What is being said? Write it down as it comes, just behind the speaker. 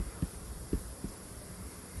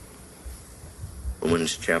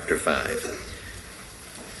Romans chapter 5.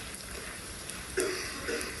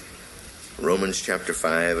 Romans chapter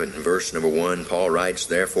 5 and verse number 1, Paul writes,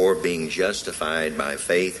 "Therefore, being justified by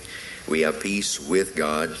faith, we have peace with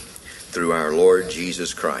God through our Lord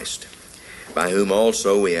Jesus Christ, by whom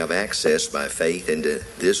also we have access by faith into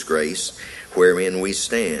this grace, wherein we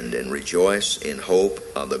stand and rejoice in hope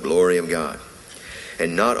of the glory of God.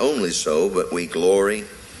 And not only so, but we glory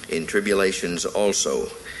in tribulations also,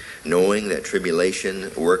 knowing that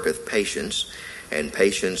tribulation worketh patience, and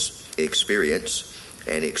patience experience,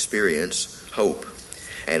 and experience hope.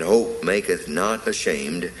 And hope maketh not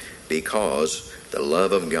ashamed, because the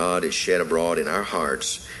love of God is shed abroad in our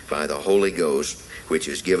hearts by the Holy Ghost, which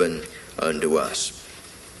is given unto us."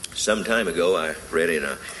 Some time ago, I read in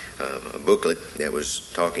a booklet that was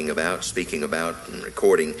speaking about and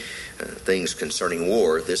recording things concerning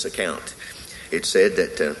war, this account. It said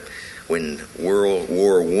that when World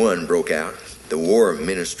War I broke out, the War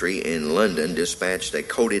Ministry in London dispatched a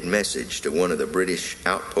coded message to one of the British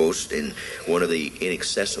outposts in one of the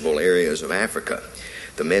inaccessible areas of Africa.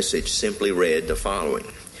 The message simply read the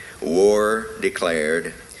following: "War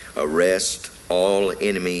declared. Arrest all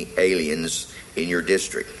enemy aliens in your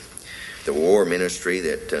district." The War Ministry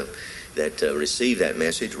that received that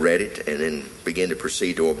message read it and then began to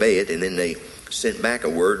proceed to obey it, and then they sent back a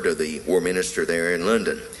word to the War Minister there in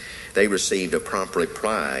London. They received a prompt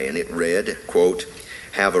reply, and it read, quote,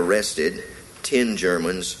 "Have arrested 10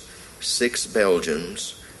 Germans, 6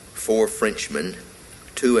 Belgians, 4 Frenchmen,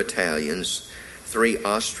 2 Italians, 3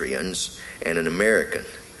 Austrians, and an American.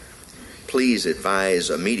 Please advise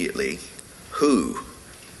immediately who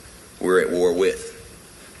we're at war with."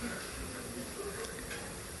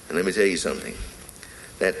 And let me tell you something.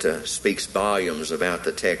 That speaks volumes about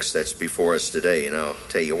the text that's before us today, and I'll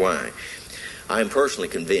tell you why. I'm personally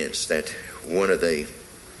convinced that one of the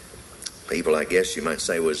people, I guess you might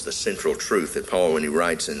say, was the central truth that Paul, when he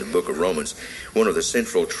writes in the book of Romans, one of the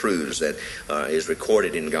central truths that is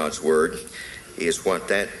recorded in God's Word is what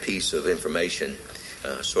that piece of information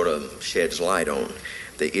sort of sheds light on,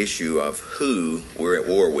 the issue of who we're at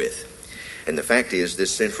war with. And the fact is,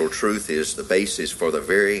 this central truth is the basis for the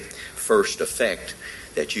very first effect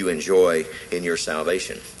that you enjoy in your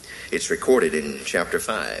salvation. It's recorded in chapter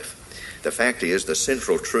 5. The fact is, the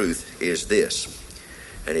central truth is this,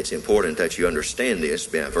 and it's important that you understand this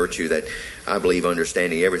by virtue that I believe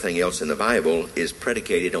understanding everything else in the Bible is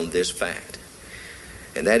predicated on this fact.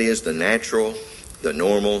 And that is the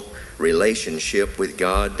normal relationship with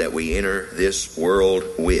God that we enter this world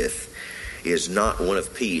with is not one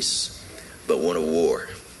of peace, but one of war.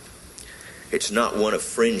 It's not one of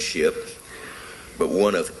friendship, but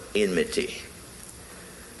one of enmity.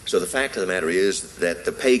 So the fact of the matter is that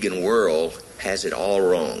the pagan world has it all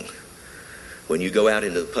wrong. When you go out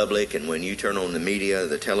into the public and when you turn on the media,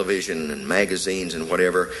 the television and magazines and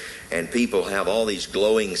whatever, and people have all these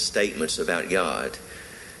glowing statements about God,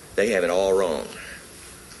 they have it all wrong.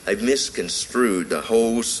 They've misconstrued the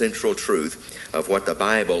whole central truth of what the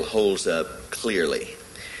Bible holds up clearly.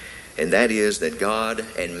 And that is that God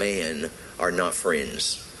and man are not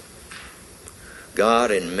friends.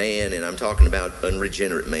 God and man, and I'm talking about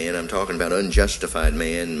unregenerate man, I'm talking about unjustified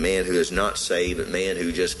man, man who is not saved, but man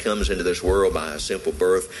who just comes into this world by a simple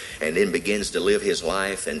birth and then begins to live his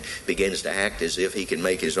life and begins to act as if he can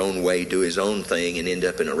make his own way, do his own thing, and end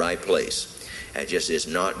up in the right place. That just is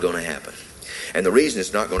not going to happen. And the reason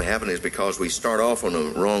it's not going to happen is because we start off on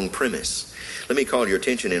a wrong premise. Let me call your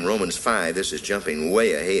attention in Romans 5. This is jumping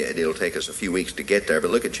way ahead. It'll take us a few weeks to get there.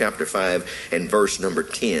 But look at chapter 5 and verse number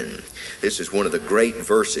 10. This is one of the great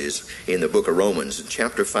verses in the book of Romans.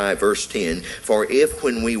 Chapter 5, verse 10. "For if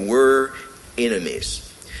when we were enemies,"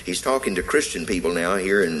 he's talking to Christian people now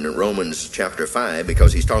here in Romans chapter 5,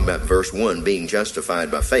 because he's talking about verse 1, being justified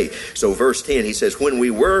by faith. So verse 10, he says, "When we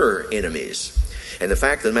were enemies." And the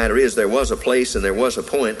fact of the matter is, there was a place and there was a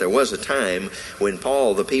point, there was a time when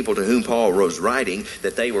the people to whom Paul was writing,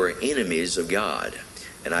 that they were enemies of God.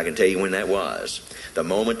 And I can tell you when that was. The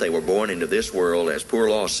moment they were born into this world as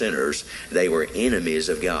poor lost sinners, they were enemies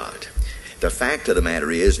of God. The fact of the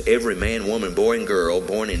matter is, every man, woman, boy, and girl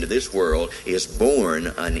born into this world is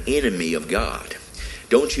born an enemy of God.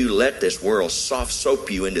 Don't you let this world soft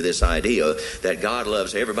soap you into this idea that God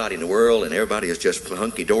loves everybody in the world and everybody is just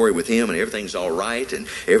hunky-dory with him and everything's all right and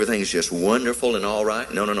everything's just wonderful and all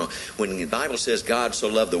right. No. When the Bible says God so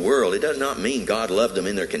loved the world, it does not mean God loved them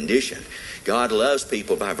in their condition. God loves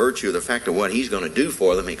people by virtue of the fact of what he's going to do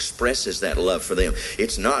for them, expresses that love for them.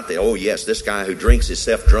 It's not that, oh yes, this guy who drinks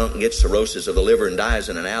himself drunk and gets cirrhosis of the liver and dies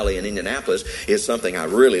in an alley in Indianapolis is something I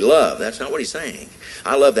really love. That's not what he's saying.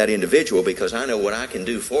 I love that individual because I know what I can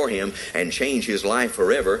can do for him and change his life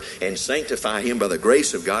forever and sanctify him by the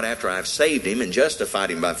grace of God after I've saved him and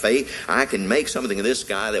justified him by faith, I can make something of this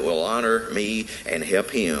guy that will honor me and help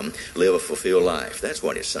him live a fulfilled life. That's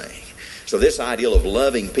what it's saying. So this ideal of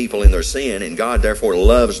loving people in their sin, and God therefore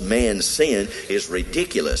loves man's sin, is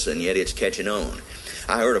ridiculous, and yet it's catching on.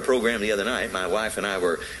 I heard a program the other night. My wife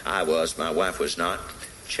was not,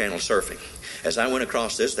 channel surfing. As I went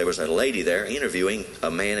across this, there was a lady there interviewing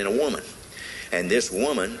a man and a woman. And this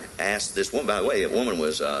woman asked this woman, by the way, the woman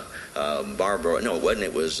was Barbara, no, it wasn't,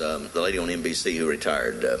 it was the lady on NBC who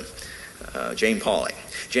retired, Jane Pauley.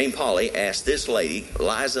 Jane Pauley asked this lady,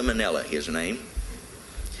 Liza Minnelli, his name.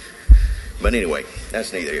 But anyway,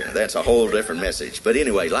 that's neither here. That's a whole different message. But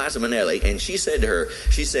anyway, Liza Minnelli, and she said to her,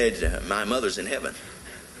 she said, my mother's in heaven.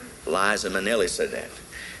 Liza Minnelli said that.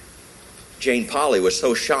 Jane Pauley was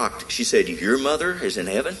so shocked, she said, your mother is in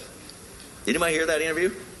heaven? Did anybody hear that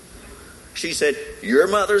interview? She said, your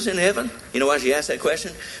mother's in heaven? You know why she asked that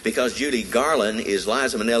question? Because Judy Garland is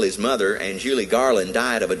Liza Minnelli's mother, and Judy Garland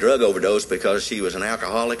died of a drug overdose because she was an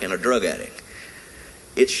alcoholic and a drug addict.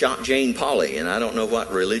 It shocked Jane Pauley, and I don't know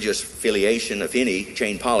what religious affiliation, if any,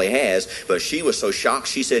 Jane Pauley has, but she was so shocked,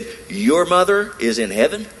 she said, your mother is in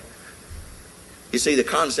heaven? You see, the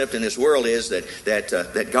concept in this world is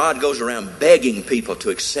that God goes around begging people to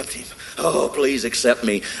accept him. Oh, please accept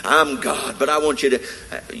me. I'm God, but I want you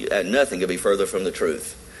to... Nothing could be further from the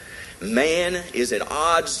truth. Man is at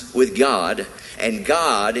odds with God, and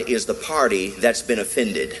God is the party that's been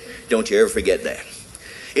offended. Don't you ever forget that.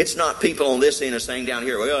 It's not people on this end are saying down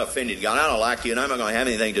here, well, I offended God, I don't like you, and I'm not going to have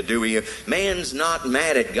anything to do with you. Man's not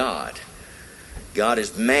mad at God. God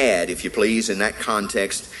is mad, if you please, in that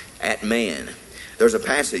context, at man. There's a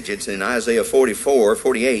passage, it's in Isaiah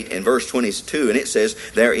 48, and verse 22, and it says,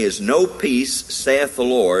 there is no peace, saith the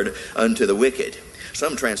Lord, unto the wicked.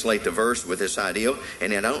 Some translate the verse with this idea,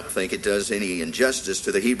 and I don't think it does any injustice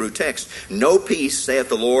to the Hebrew text. No peace, saith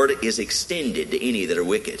the Lord, is extended to any that are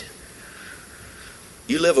wicked.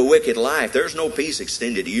 You live a wicked life, there's no peace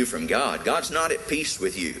extended to you from God. God's not at peace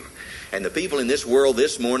with you. And the people in this world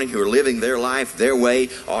this morning who are living their life their way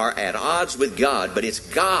are at odds with God, but it's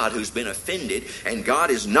God who's been offended, and God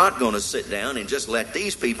is not going to sit down and just let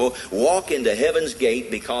these people walk into heaven's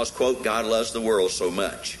gate because, quote, God loves the world so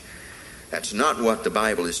much. That's not what the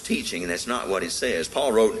Bible is teaching, and that's not what it says.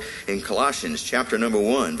 Paul wrote in Colossians chapter number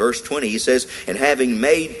 1, verse 20, he says, and having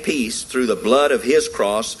made peace through the blood of his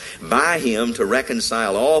cross, by him to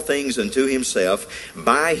reconcile all things unto himself,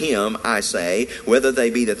 by him, I say, whether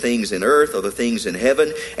they be the things in earth or the things in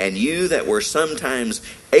heaven, and you that were sometimes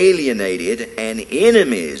alienated and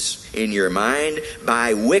enemies in your mind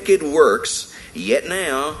by wicked works, yet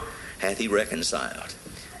now hath he reconciled.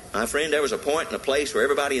 My friend, there was a point and a place where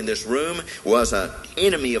everybody in this room was an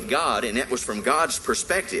enemy of God, and that was from God's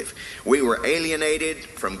perspective. We were alienated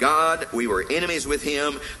from God. We were enemies with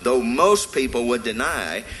him, though most people would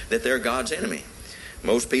deny that they're God's enemy.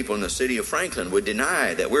 Most people in the city of Franklin would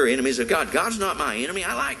deny that we're enemies of God. God's not my enemy.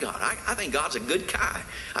 I like God. I think God's a good guy.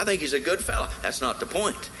 I think he's a good fella. That's not the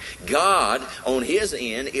point. God, on his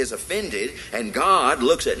end, is offended, and God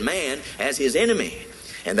looks at man as his enemy.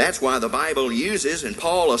 And that's why the Bible uses, and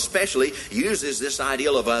Paul especially, uses this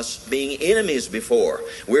ideal of us being enemies before.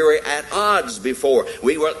 We were at odds before.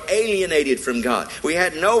 We were alienated from God. We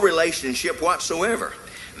had no relationship whatsoever.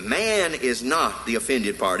 Man is not the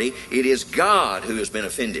offended party. It is God who has been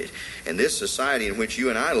offended. And this society in which you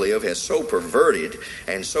and I live has so perverted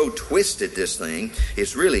and so twisted this thing,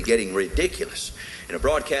 it's really getting ridiculous. In a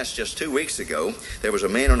broadcast just 2 weeks ago, there was a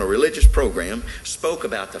man on a religious program spoke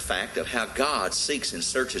about the fact of how God seeks and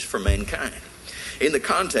searches for mankind. In the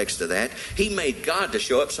context of that, he made God to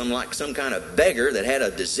show up some kind of beggar that had a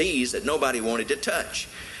disease that nobody wanted to touch.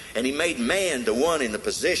 And he made man the one in the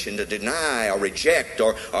position to deny or reject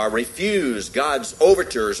or refuse God's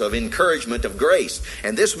overtures of encouragement of grace.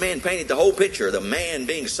 And this man painted the whole picture of the man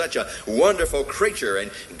being such a wonderful creature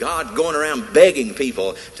and God going around begging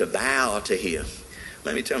people to bow to him.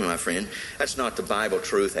 Let me tell you, my friend, that's not the Bible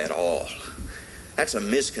truth at all. That's a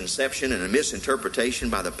misconception and a misinterpretation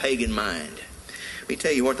by the pagan mind. Let me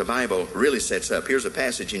tell you what the Bible really sets up. Here's a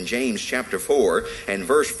passage in James chapter 4 and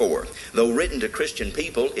verse 4. Though written to Christian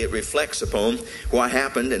people, it reflects upon what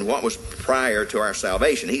happened and what was prior to our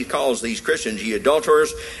salvation. He calls these Christians, ye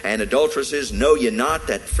adulterers and adulteresses, know ye not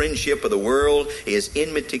that friendship of the world is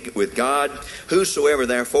enmity with God? Whosoever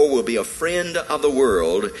therefore will be a friend of the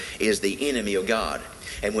world is the enemy of God.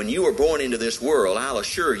 And when you were born into this world, I'll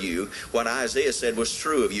assure you what Isaiah said was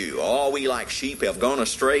true of you. All we like sheep have gone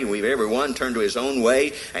astray, and we've every one turned to his own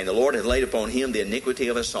way, and the Lord hath laid upon him the iniquity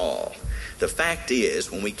of us all. The fact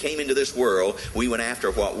is, when we came into this world, we went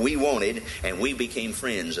after what we wanted, and we became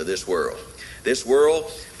friends of this world. This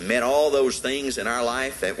world met all those things in our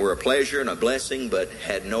life that were a pleasure and a blessing, but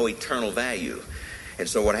had no eternal value. And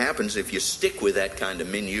so what happens if you stick with that kind of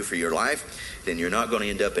menu for your life, then you're not going to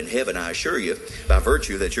end up in heaven, I assure you, by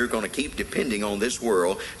virtue that you're going to keep depending on this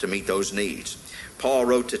world to meet those needs. Paul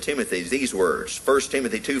wrote to Timothy these words, 1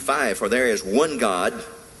 Timothy 2:5, "For there is one God,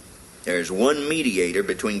 there is one mediator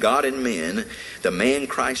between God and men, the man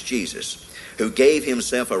Christ Jesus, who gave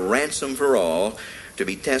himself a ransom for all, to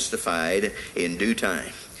be testified in due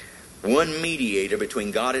time." One mediator between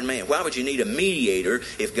God and man. Why would you need a mediator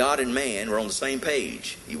if God and man were on the same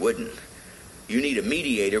page? You wouldn't. You need a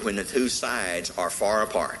mediator when the two sides are far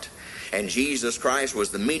apart. And Jesus Christ was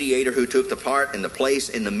the mediator who took the part and the place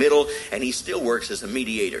in the middle, and he still works as a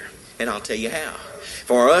mediator. And I'll tell you how.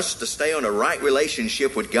 For us to stay on a right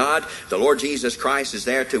relationship with God, the Lord Jesus Christ is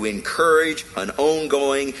there to encourage an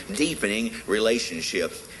ongoing, deepening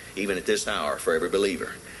relationship, even at this hour, for every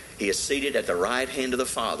believer. He is seated at the right hand of the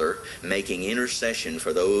Father, making intercession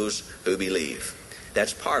for those who believe.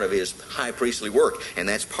 That's part of his high priestly work, and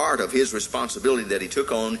that's part of his responsibility that he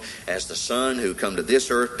took on as the Son who come to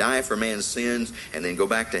this earth, die for man's sins, and then go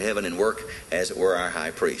back to heaven and work as it were our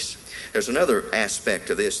high priest. There's another aspect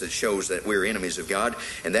of this that shows that we're enemies of God,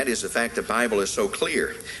 and that is the fact the Bible is so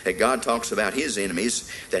clear that God talks about his enemies,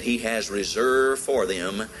 that he has reserved for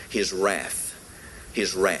them his wrath.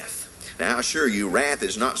 His wrath. Now, I assure you, wrath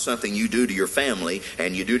is not something you do to your family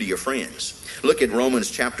and you do to your friends. Look at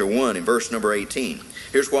Romans chapter 1 and verse number 18.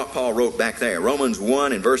 Here's what Paul wrote back there. Romans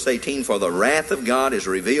 1 and verse 18, "For the wrath of God is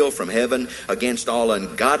revealed from heaven against all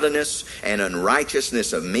ungodliness and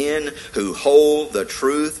unrighteousness of men who hold the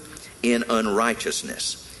truth in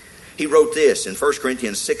unrighteousness." He wrote this in 1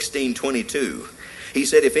 Corinthians 16:22. He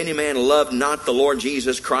said, "If any man love not the Lord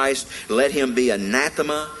Jesus Christ, let him be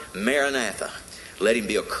anathema maranatha." Let him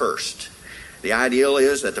be accursed. The ideal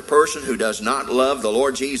is that the person who does not love the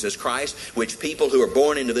Lord Jesus Christ, which people who are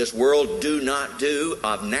born into this world do not do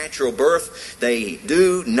of natural birth, they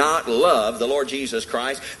do not love the Lord Jesus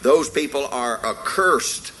Christ. Those people are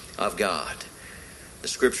accursed of God. The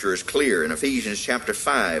scripture is clear in Ephesians chapter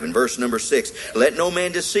 5 and verse number 6. "Let no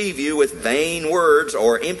man deceive you with vain words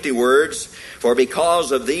or empty words, for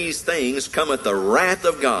because of these things cometh the wrath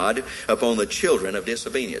of God upon the children of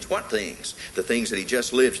disobedience." What things? The things that he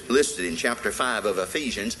just listed in chapter 5 of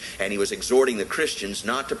Ephesians, and he was exhorting the Christians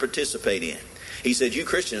not to participate in. He said, you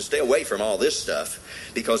Christians, stay away from all this stuff,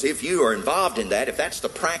 because if you are involved in that, if that's the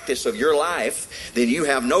practice of your life, then you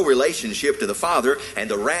have no relationship to the Father, and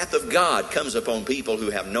the wrath of God comes upon people who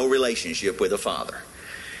have no relationship with the Father.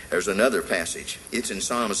 There's another passage. It's in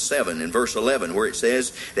Psalm 7 and verse 11, where it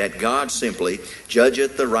says that God simply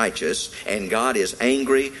judgeth the righteous, and God is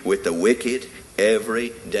angry with the wicked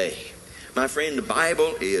every day. My friend, the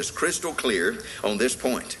Bible is crystal clear on this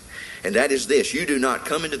point. And that is this: you do not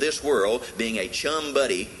come into this world being a chum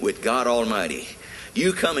buddy with God Almighty.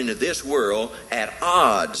 You come into this world at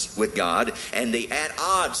odds with God, and the at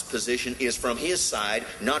odds position is from his side,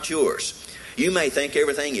 not yours. You may think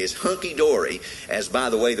everything is hunky-dory, as by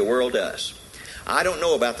the way the world does. I don't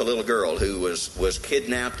know about the little girl who was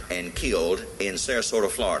kidnapped and killed in Sarasota,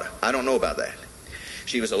 Florida. I don't know about that.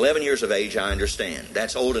 She was 11 years of age, I understand.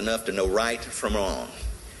 That's old enough to know right from wrong.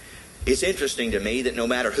 It's interesting to me that no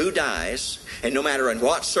matter who dies, and no matter in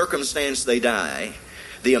what circumstance they die,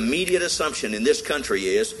 the immediate assumption in this country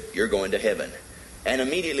is, you're going to heaven. And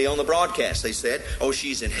immediately on the broadcast they said, oh,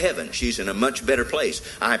 she's in heaven. She's in a much better place.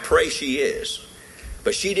 I pray she is.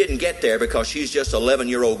 But she didn't get there because she's just an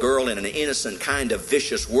 11-year-old girl in an innocent kind of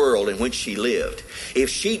vicious world in which she lived. If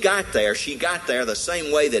she got there the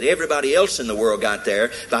same way that everybody else in the world got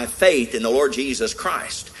there, by faith in the Lord Jesus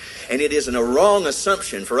Christ. And it isn't a wrong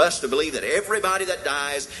assumption for us to believe that everybody that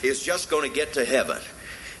dies is just going to get to heaven.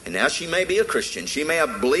 And now she may be a Christian. She may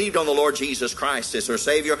have believed on the Lord Jesus Christ as her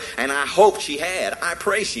Savior, and I hope she had. I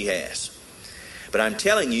pray she has. But I'm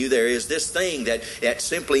telling you, there is this thing that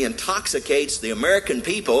simply intoxicates the American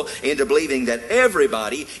people into believing that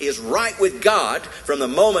everybody is right with God from the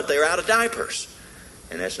moment they're out of diapers.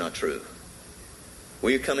 And that's not true.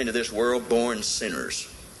 We come into this world born sinners,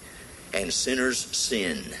 and sinners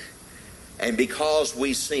sin. And because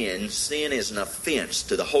we sin is an offense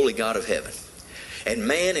to the holy God of heaven. And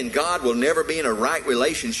man and God will never be in a right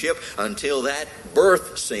relationship until that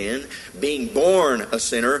birth sin, being born a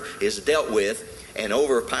sinner, is dealt with and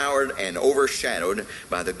overpowered and overshadowed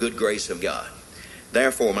by the good grace of God.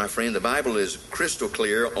 Therefore, my friend, the Bible is crystal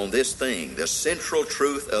clear on this thing. The central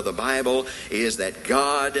truth of the Bible is that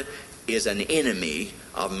God is an enemy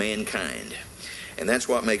of mankind. And that's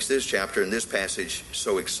what makes this chapter and this passage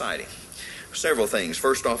so exciting. Several things.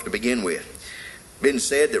 First off, to begin with, been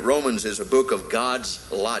said that Romans is a book of God's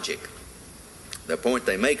logic. The point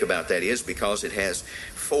they make about that is because it has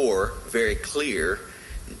 4 very clear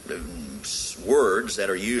words that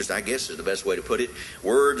are used, I guess is the best way to put it,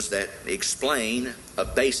 words that explain a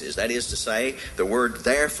basis. That is to say, the word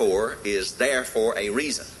therefore is there for a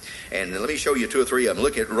reason. And let me show you 2 or 3 of them.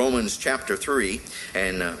 Look at Romans chapter 3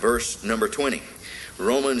 and verse number 20.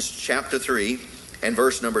 Romans chapter 3 and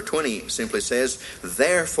verse number 20 simply says,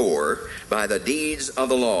 "Therefore, by the deeds of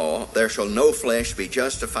the law, there shall no flesh be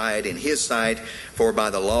justified in his sight, for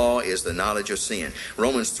by the law is the knowledge of sin."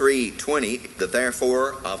 Romans 3:20, the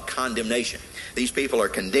therefore of condemnation. These people are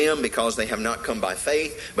condemned because they have not come by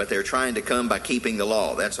faith, but they're trying to come by keeping the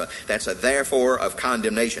law. That's a therefore of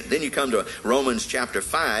condemnation. Then you come to Romans chapter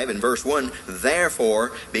 5 and verse 1,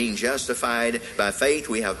 "Therefore, being justified by faith,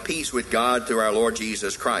 we have peace with God through our Lord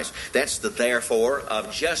Jesus Christ." That's the therefore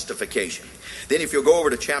of justification. Then if you'll go over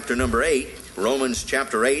to chapter number 8, Romans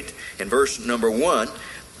chapter 8 and verse number 1,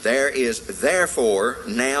 "There is therefore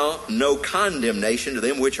now no condemnation to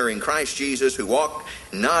them which are in Christ Jesus, who walk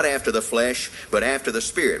not after the flesh, but after the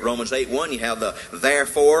Spirit." Romans 8:1, you have the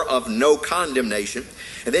therefore of no condemnation.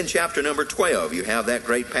 And then chapter number 12, you have that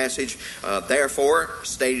great passage, "Therefore,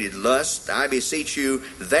 stated thus, I beseech you,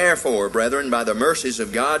 therefore, brethren, by the mercies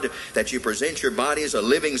of God, that you present your bodies a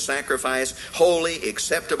living sacrifice, holy,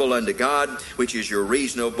 acceptable unto God, which is your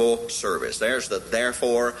reasonable service." There's the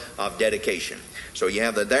therefore of dedication. So you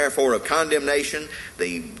have the therefore of condemnation,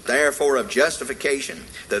 the therefore of justification,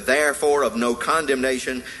 the therefore of no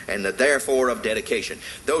condemnation, and the therefore of dedication.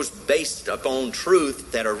 Those based upon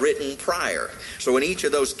truth that are written prior. So in each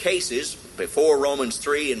of those cases, before Romans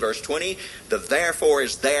 3 and verse 20, the therefore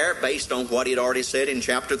is there based on what he'd already said in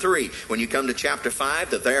chapter 3. When you come to chapter 5,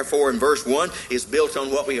 the therefore in verse 1 is built on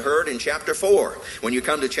what we heard in chapter 4. When you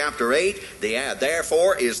come to chapter 8, the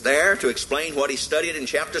therefore is there to explain what he studied in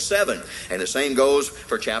chapter 7. And the same goes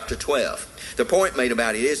for chapter 12. The point made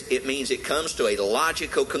about it is it means it comes to a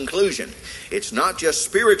logical conclusion. It's not just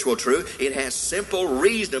spiritual truth. It has simple,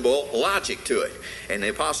 reasonable logic to it. And the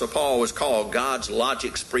Apostle Paul was called God's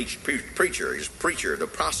logic's preacher. His preacher, the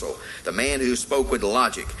apostle, the man who spoke with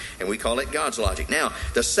logic. And we call it God's logic. Now,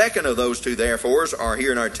 the second of those 2 therefores are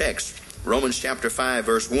here in our text. Romans chapter 5,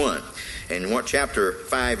 verse 1. And what chapter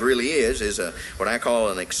 5 really is what I call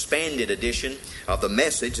an expanded edition of the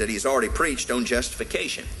message that he's already preached on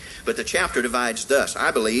justification. But the chapter divides thus.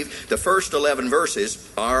 I believe the first 11 verses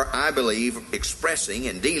are, expressing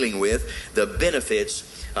and dealing with the benefits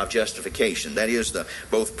of justification. That is,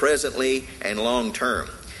 both presently and long term.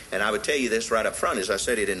 And I would tell you this right up front, as I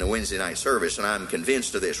said it in the Wednesday night service, and I'm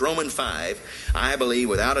convinced of this. Romans 5, I believe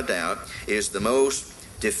without a doubt, is the most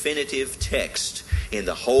definitive text in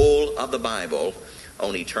the whole of the Bible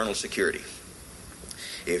on eternal security.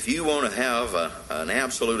 If you want to have an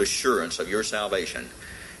absolute assurance of your salvation,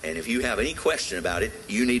 and if you have any question about it,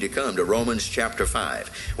 you need to come to Romans chapter 5.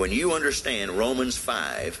 When you understand Romans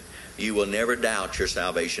 5, you will never doubt your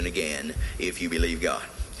salvation again if you believe God.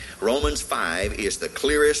 Romans 5 is the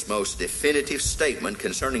clearest, most definitive statement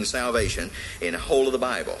concerning salvation in the whole of the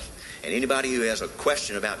Bible. And anybody who has a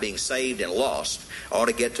question about being saved and lost ought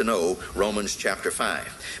to get to know Romans chapter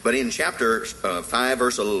 5. But in chapter 5,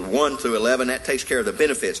 verse 1 through 11, that takes care of the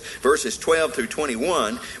benefits. Verses 12 through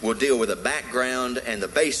 21 will deal with the background and the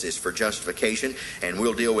basis for justification, and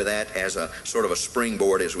we'll deal with that as a sort of a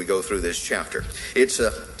springboard as we go through this chapter. It's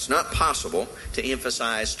not possible to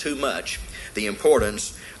emphasize too much the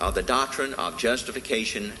importance of the doctrine of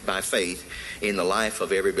justification by faith in the life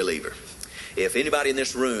of every believer. If anybody in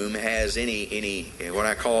this room has any what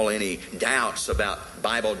I call any doubts about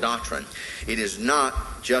Bible doctrine, it is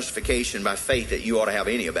not justification by faith that you ought to have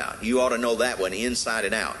any about. You ought to know that one inside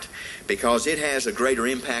and out, because it has a greater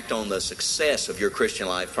impact on the success of your Christian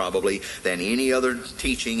life probably than any other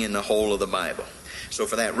teaching in the whole of the Bible. So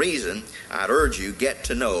for that reason, I'd urge you, get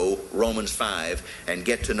to know Romans 5 and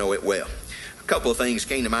get to know it well. A couple of things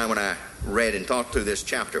came to mind when I read and thought through this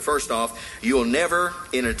chapter. First off, you'll never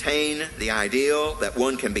entertain the ideal that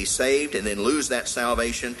one can be saved and then lose that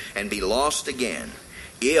salvation and be lost again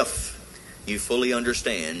if you fully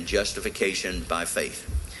understand justification by faith.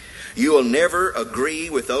 You will never agree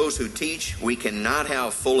with those who teach we cannot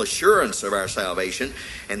have full assurance of our salvation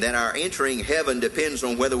and that our entering heaven depends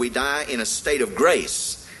on whether we die in a state of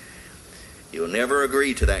grace. You'll never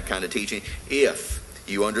agree to that kind of teaching if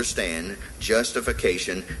you understand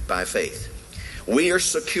justification by faith. We are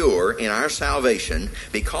secure in our salvation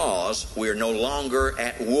because we're no longer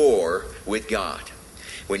at war with God.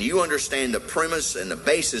 When you understand the premise and the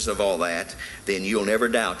basis of all that, then you'll never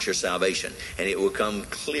doubt your salvation. And it will come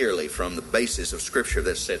clearly from the basis of Scripture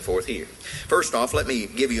that's set forth here. First off, let me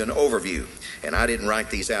give you an overview. And I didn't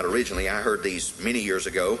write these out originally. I heard these many years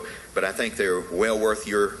ago, but I think they're well worth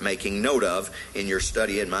your making note of in your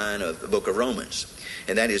study and mine of the book of Romans.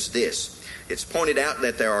 And that is this. It's pointed out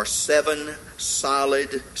that there are 7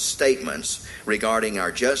 solid statements regarding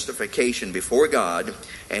our justification before God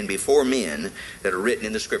and before men that are written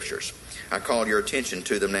in the Scriptures. I call your attention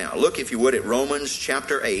to them now. Look, if you would, at Romans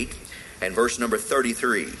chapter 8 and verse number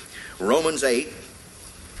 33. Romans 8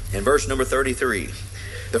 and verse number 33.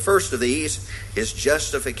 The first of these is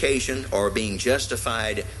justification, or being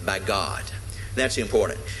justified by God. That's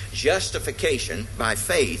important. Justification by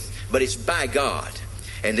faith, but it's by God.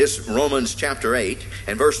 And this Romans chapter 8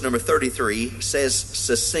 and verse number 33 says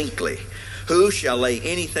succinctly, "Who shall lay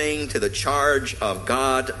anything to the charge of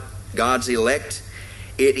God's elect?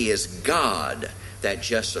 It is God that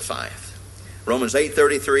justifieth." Romans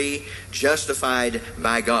 8:33, justified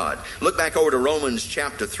by God. Look back over to Romans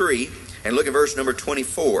chapter 3 and look at verse number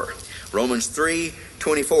 24. Romans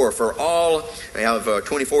 3:24. For all of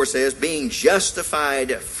 24 says, "Being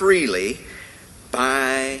justified freely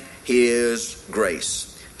by His grace,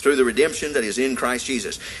 through the redemption that is in Christ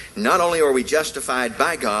Jesus." Not only are we justified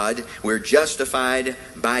by God, we're justified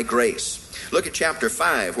by grace. Look at chapter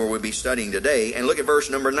 5, where we'll be studying today, and look at verse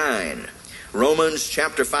number 9. Romans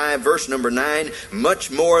chapter 5, verse number 9. "Much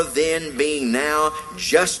more then, being now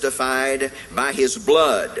justified by His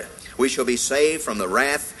blood, we shall be saved from the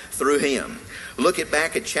wrath through Him." Look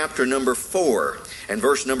back at chapter number 4 and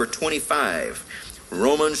verse number 25.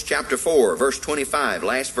 Romans chapter 4, verse 25,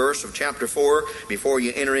 last verse of chapter 4 before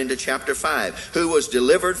you enter into chapter 5. "Who was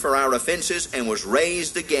delivered for our offenses and was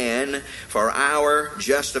raised again for our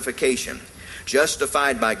justification."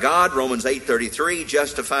 Justified by God, Romans 8:33.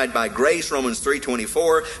 Justified by grace, Romans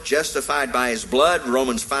 3:24. Justified by His blood,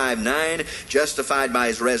 Romans 5:9. Justified by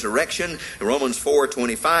His resurrection, Romans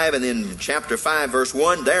 4:25. And then chapter 5, verse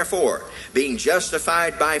 1. "Therefore, being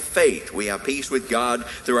justified by faith, we have peace with God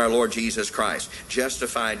through our Lord Jesus Christ."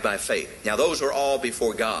 Justified by faith. Now those are all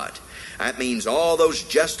before God. That means all those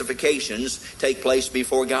justifications take place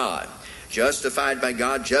before God. Justified by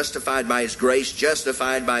God, justified by His grace,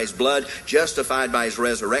 justified by His blood, justified by His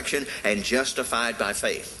resurrection, and justified by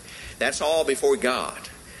faith. That's all before God.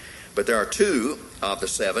 But there are 2 of the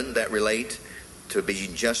 7 that relate to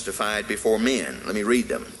being justified before men. Let me read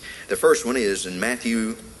them. The first one is in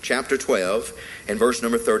Matthew chapter 12 and verse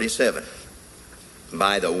number 37.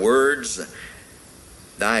 "By the words,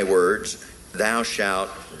 thy words, thou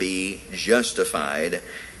shalt be justified,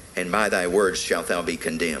 and by thy words shalt thou be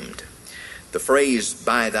condemned." The phrase,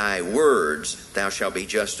 "by thy words thou shalt be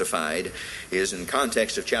justified," is in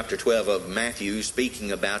context of chapter 12 of Matthew,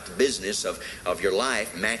 speaking about the business of your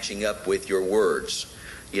life matching up with your words.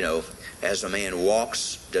 You know, as a man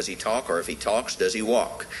walks, does he talk? Or if he talks, does he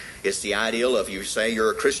walk? It's the ideal of, you say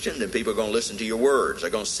you're a Christian, then people are going to listen to your words. They're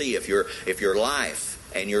going to see if your life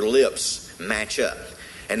and your lips match up.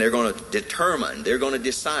 And they're going to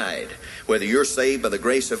decide whether you're saved by the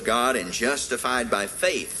grace of God and justified by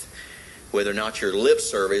faith, whether or not your lip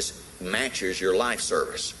service matches your life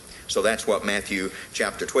service. So that's what Matthew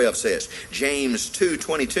chapter 12 says. James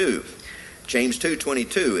 2:22. James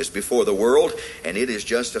 2:22 is before the world, and it is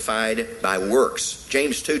justified by works.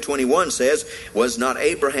 James 2:21 says, "Was not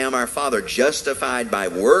Abraham our father justified by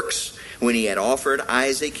works when he had offered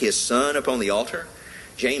Isaac his son upon the altar?"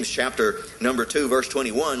 James chapter number 2, verse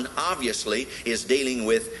 21 obviously is dealing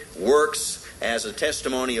with works as a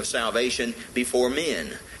testimony of salvation before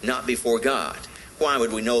men, not before God. Why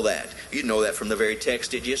would we know that? You know that from the very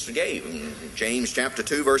text it just gave. James chapter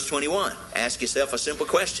 2, verse 21. Ask yourself a simple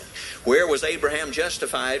question. Where was Abraham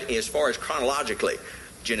justified as far as chronologically?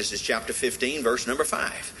 Genesis chapter 15, verse number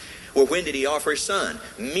 5. Well, when did he offer his son?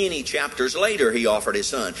 Many chapters later he offered his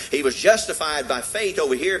son. He was justified by faith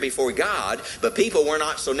over here before God, but people were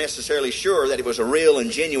not so necessarily sure that it was a real and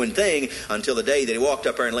genuine thing until the day that he walked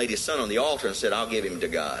up there and laid his son on the altar and said, "I'll give him to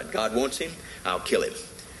God. God wants him, I'll kill him."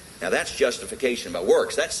 Now that's justification by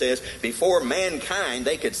works. That says before mankind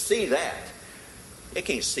they could see that. They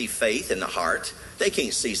can't see faith in the heart. They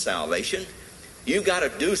can't see salvation. You've got to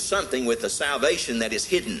do something with the salvation that is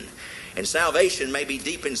hidden. And salvation may be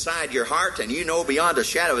deep inside your heart, and you know beyond a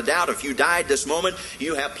shadow of a doubt if you died this moment,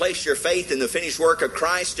 you have placed your faith in the finished work of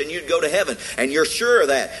Christ and you'd go to heaven. And you're sure of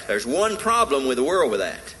that. There's one problem with the world with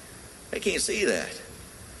that. They can't see that.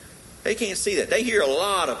 They can't see that. They hear a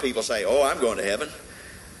lot of people say, "Oh, I'm going to heaven."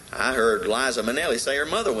 I heard Liza Minnelli say her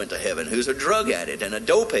mother went to heaven, who's a drug addict and a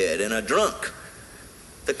dopehead and a drunk.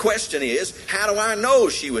 The question is, how do I know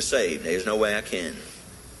she was saved? There's no way I can,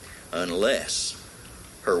 unless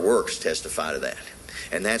her works testify to that.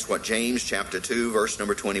 And that's what James chapter 2, verse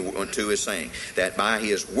number 22 is saying. That by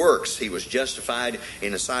his works he was justified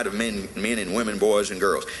in the sight of men and women, boys and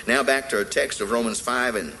girls. Now back to our text of Romans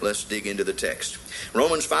 5, and let's dig into the text.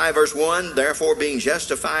 Romans 5, verse 1, therefore being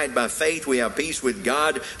justified by faith, we have peace with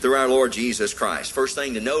God through our Lord Jesus Christ. First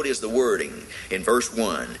thing to note is the wording in verse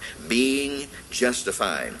 1, being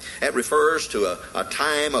justified. That refers to a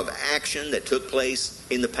time of action that took place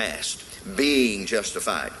in the past. Being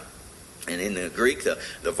justified. And in the Greek,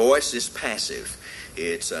 the voice is passive.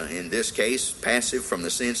 It's, in this case, passive from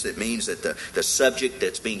the sense that means that the subject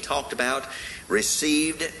that's being talked about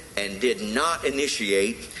received and did not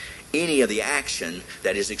initiate any of the action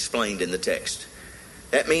that is explained in the text.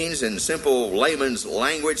 That means, in simple layman's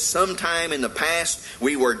language, sometime in the past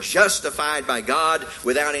we were justified by God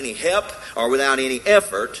without any help or without any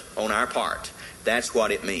effort on our part. That's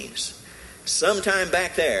what it means. Sometime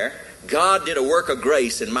back there, God did a work of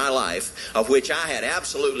grace in my life of which I had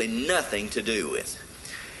absolutely nothing to do with.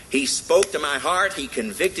 He spoke to my heart. He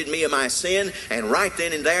convicted me of my sin. And right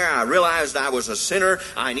then and there, I realized I was a sinner.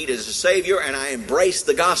 I needed a Savior, and I embraced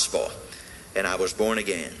the gospel. And I was born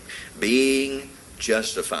again, being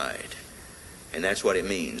justified. And that's what it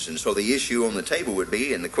means. And so the issue on the table would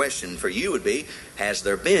be, and the question for you would be, has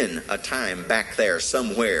there been a time back there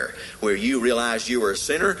somewhere where you realized you were a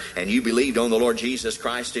sinner and you believed on the Lord Jesus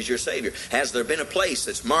Christ as your Savior? Has there been a place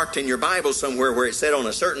that's marked in your Bible somewhere where it said on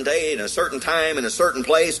a certain day, in a certain time, in a certain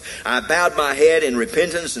place, I bowed my head in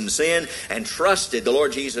repentance and sin and trusted the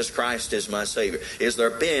Lord Jesus Christ as my Savior? Has there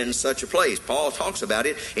been such a place? Paul talks about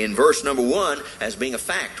it in verse number 1 as being a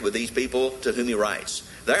fact with these people to whom he writes.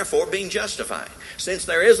 Therefore, being justified. Since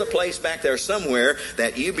there is a place back there somewhere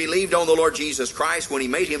that you believed on the Lord Jesus Christ when He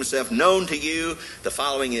made Himself known to you, the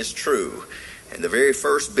following is true. And the very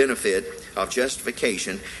first benefit of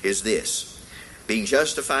justification is this. Being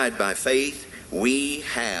justified by faith, we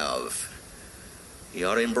have. You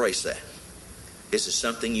ought to embrace that. This is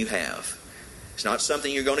something you have. It's not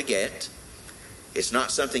something you're going to get. It's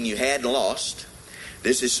not something you had and lost.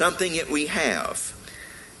 This is something that we have.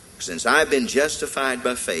 Since I've been justified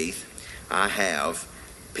by faith, I have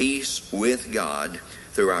peace with God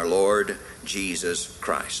through our Lord Jesus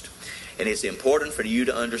Christ. And it's important for you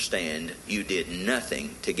to understand you did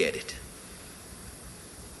nothing to get it.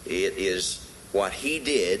 It is what He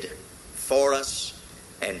did for us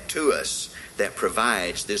and to us that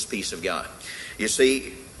provides this peace of God. You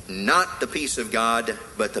see, not the peace of God,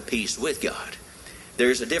 but the peace with God.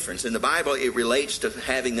 There's a difference. In the Bible, it relates to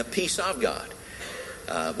having the peace of God.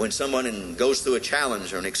 When someone goes through a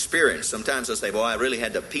challenge or an experience, sometimes they'll say, boy, I really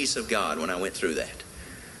had the peace of God when I went through that.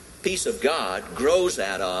 Peace of God grows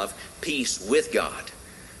out of peace with God.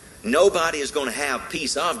 Nobody is going to have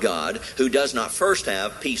peace of God who does not first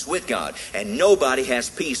have peace with God. And nobody has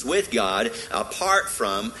peace with God apart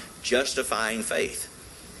from justifying faith.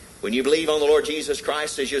 When you believe on the Lord Jesus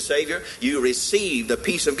Christ as your Savior, you receive the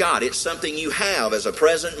peace of God. It's something you have as a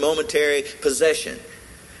present momentary possession.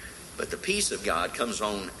 But the peace of God comes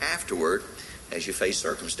on afterward as you face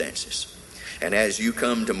circumstances. And as you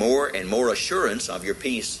come to more and more assurance of your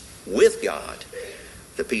peace with God,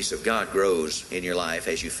 the peace of God grows in your life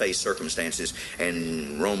as you face circumstances.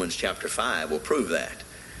 And Romans chapter 5 will prove that.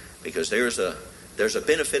 Because there's a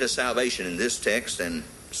benefit of salvation in this text, and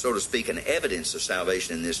so to speak, an evidence of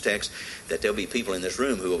salvation in this text, that there'll be people in this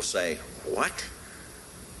room who will say, what?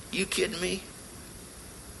 You kidding me?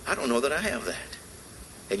 I don't know that I have that.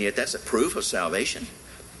 And yet that's a proof of salvation.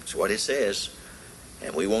 It's what it says.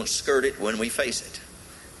 And we won't skirt it when we face it.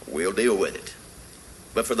 We'll deal with it.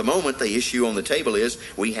 But for the moment, the issue on the table is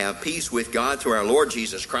we have peace with God through our Lord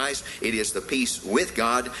Jesus Christ. It is the peace with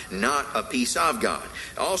God, not a peace of God.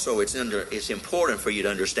 Also, it's important for you to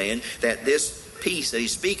understand that this peace that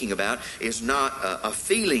he's speaking about is not a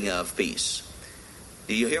feeling of peace.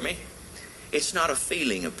 Do you hear me? It's not a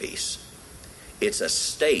feeling of peace. It's a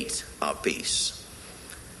state of peace.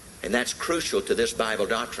 And that's crucial to this Bible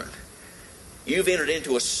doctrine. You've entered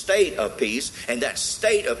into a state of peace, and that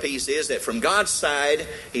state of peace is that from God's side,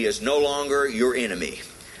 He is no longer your enemy.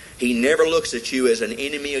 He never looks at you as an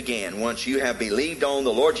enemy again once you have believed on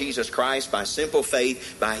the Lord Jesus Christ by simple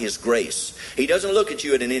faith, by His grace. He doesn't look at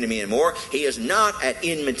you as an enemy anymore. He is not at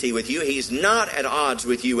enmity with you. He's not at odds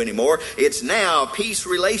with you anymore. It's now a peace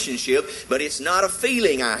relationship, but it's not a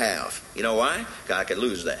feeling I have. You know why? Because I could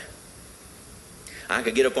lose that. I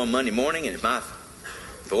could get up on Monday morning, and if my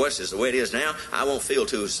voice is the way it is now, I won't feel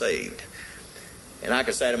too saved. And I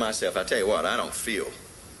could say to myself, I tell you what, I don't feel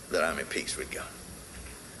that I'm in peace with God.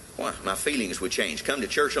 Why? My feelings would change. Come to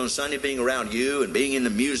church on Sunday, being around you and being in the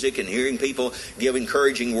music and hearing people give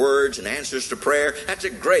encouraging words and answers to prayer. That's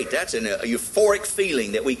great. That's a euphoric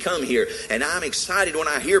feeling that we come here. And I'm excited when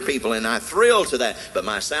I hear people and I thrill to that. But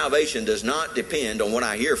my salvation does not depend on what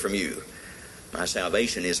I hear from you. My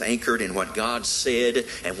salvation is anchored in what God said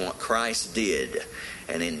and what Christ did.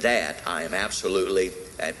 And in that, I am absolutely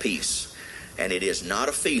at peace. And it is not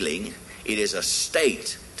a feeling. It is a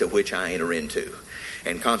state to which I enter into.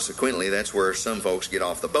 And consequently, that's where some folks get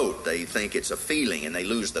off the boat. They think it's a feeling, and they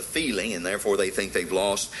lose the feeling, and therefore they think they've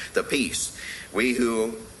lost the peace. We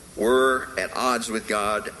who were at odds with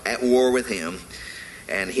God, at war with Him,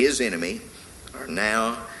 and His enemy, are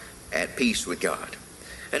now at peace with God.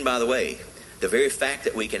 And by the way, the very fact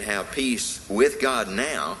that we can have peace with God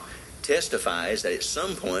now testifies that at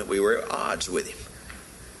some point we were at odds with Him.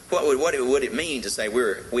 What would it mean to say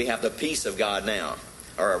we have the peace of God now?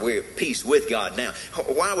 Or we're at peace with God now?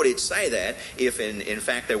 Why would it say that if in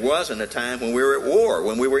fact there wasn't a time when we were at war,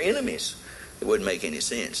 when we were enemies? It wouldn't make any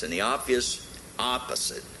sense. And the obvious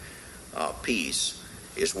opposite of peace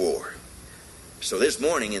is war. So this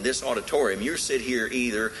morning in this auditorium, you sit here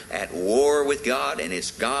either at war with God, and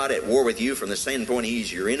it's God at war with you from the standpoint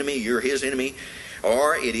He's your enemy, you're His enemy,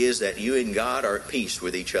 or it is that you and God are at peace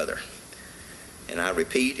with each other. And I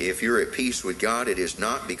repeat, if you're at peace with God, it is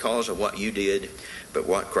not because of what you did, but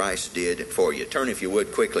what Christ did for you. Turn, if you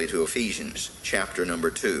would, quickly to Ephesians chapter number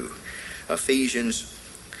 2. Ephesians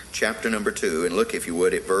chapter number 2, and look, if you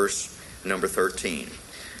would, at verse number 13.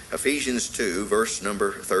 Ephesians 2, verse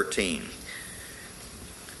number 13.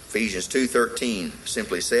 Ephesians 2:13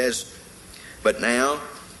 simply says, but now,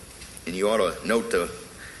 and you ought to note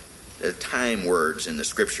the time words in the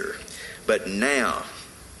Scripture, but now,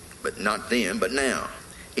 but not then, but now,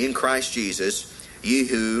 in Christ Jesus, ye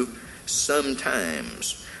who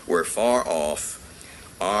sometimes were far off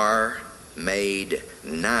are made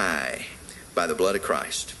nigh by the blood of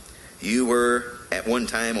Christ. You were at one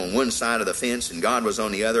time on one side of the fence and God was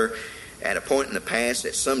on the other. At a point in the past,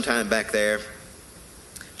 at some time back there,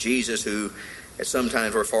 Jesus, who at some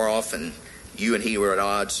times were far off and you and He were at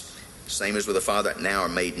odds, same as with the Father, now are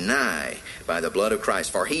made nigh by the blood of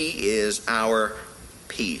Christ. For He is our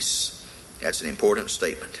peace. That's an important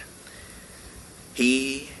statement.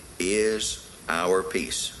 He is our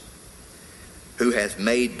peace, who hath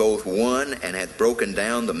made both one and hath broken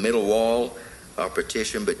down the middle wall of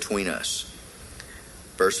partition between us.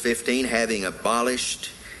 Verse 15, having abolished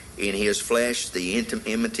in His flesh the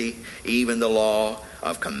enmity, even the law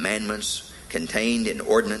of commandments contained in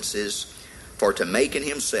ordinances, for to make in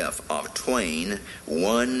Himself of twain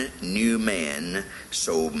one new man,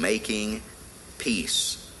 so making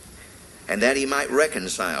peace, and that He might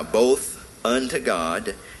reconcile both unto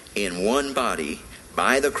God in one body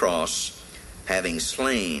by the cross, having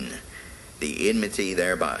slain the enmity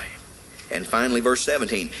thereby. And finally, verse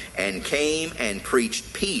 17, and came and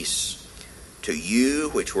preached peace to you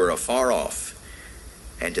which were afar off,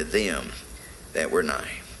 and to them that were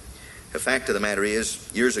nigh. The fact of the matter is,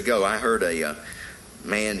 years ago I heard a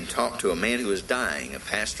man talk to a man who was dying. A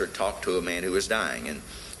pastor talked to a man who was dying, and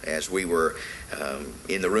as we were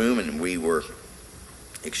in the room and we were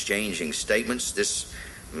exchanging statements, this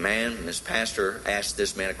pastor asked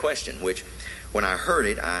this man a question, which when I heard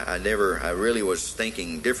it, I really was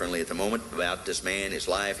thinking differently at the moment about this man, his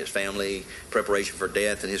life, his family, preparation for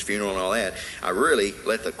death and his funeral and all that. I really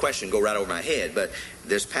let the question go right over my head. But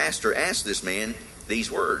this pastor asked this man these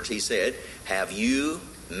words. He said, have you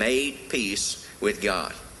made peace with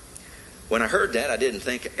God? When I heard that, I didn't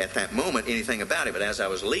think at that moment anything about it. But as I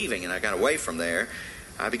was leaving and I got away from there,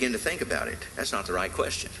 I began to think about it. That's not the right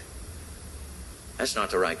question. That's not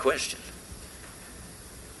the right question.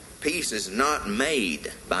 Peace is not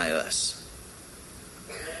made by us.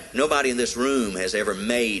 Nobody in this room has ever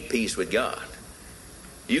made peace with God.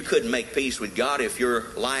 You couldn't make peace with God if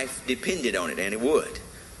your life depended on it, and it would.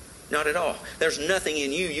 Not at all. There's nothing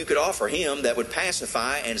in you could offer Him that would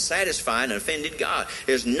pacify and satisfy an offended God.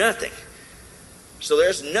 There's nothing. So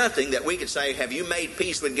there's nothing that we could say, have you made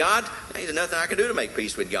peace with God? There's nothing I can do to make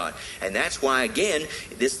peace with God. And that's why, again,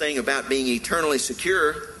 this thing about being eternally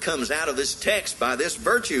secure comes out of this text by this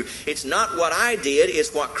virtue. It's not what I did,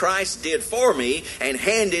 it's what Christ did for me and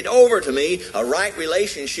handed over to me, a right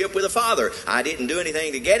relationship with the Father. I didn't do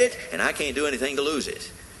anything to get it, and I can't do anything to lose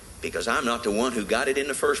it, because I'm not the one who got it in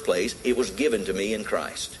the first place. It was given to me in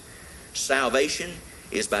Christ. Salvation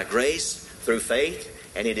is by grace through faith,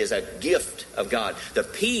 and it is a gift of God. The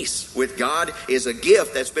peace with God is a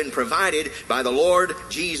gift that's been provided by the Lord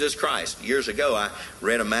Jesus Christ. Years ago, I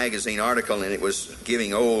read a magazine article, and it was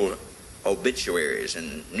giving old obituaries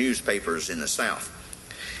and newspapers in the South.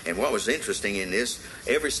 And what was interesting in this,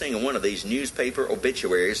 every single one of these newspaper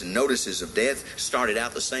obituaries and notices of death started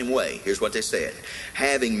out the same way. Here's what they said.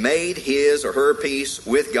 Having made his or her peace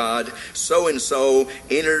with God, so and so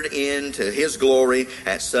entered into his glory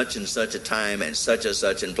at such and such a time and such a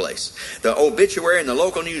place. The obituary in the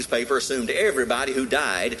local newspaper assumed everybody who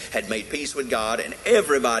died had made peace with God, and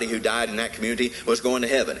everybody who died in that community was going to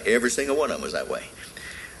heaven. Every single one of them was that way.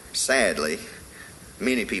 Sadly,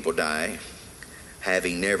 many people die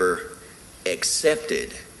having never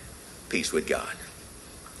accepted peace with God.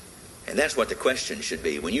 And that's what the question should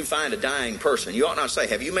be. When you find a dying person, you ought not say,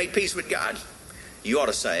 have you made peace with God? You ought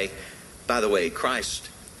to say, by the way, Christ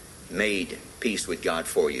made peace with God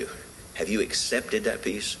for you. Have you accepted that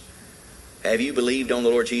peace? Have you believed on the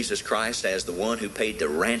Lord Jesus Christ as the one who paid the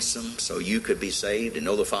ransom so you could be saved and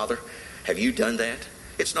know the Father? Have you done that?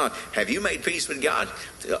 It's not, have you made peace with God?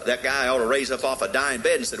 That guy ought to raise up off a dying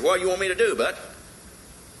bed and said, what do you want me to do, bud?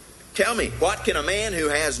 Tell me, what can a man who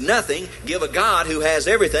has nothing give a God who has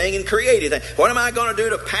everything and created that? What am I going to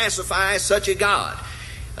do to pacify such a God?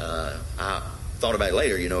 I thought about it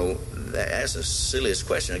later, that's the silliest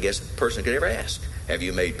question I guess a person could ever ask. Have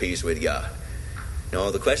you made peace with God? No,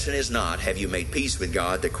 the question is not, have you made peace with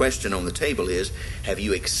God? The question on the table is, have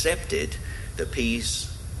you accepted the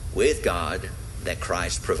peace with God that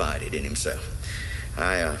Christ provided in himself?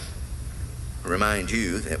 I remind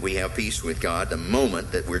you that we have peace with God the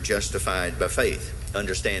moment that we're justified by faith.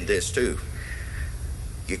 Understand this too.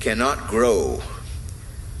 You cannot grow.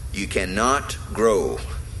 You cannot grow.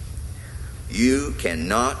 You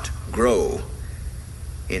cannot grow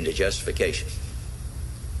into justification.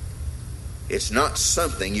 It's not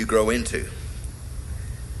something you grow into.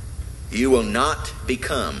 You will not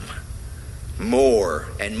become more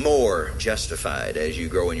and more justified as you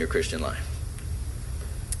grow in your Christian life.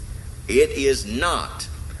 It is not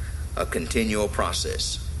a continual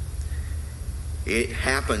process. It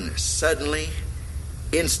happened suddenly,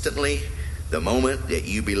 instantly, the moment that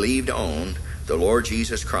you believed on the Lord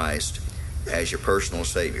Jesus Christ as your personal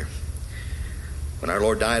Savior. When our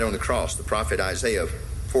Lord died on the cross, the prophet Isaiah,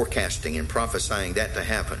 forecasting and prophesying that to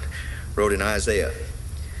happen, wrote in Isaiah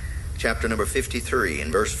chapter number 53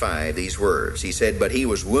 in verse 5 these words. He said, but he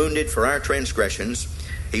was wounded for our transgressions,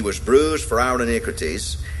 he was bruised for our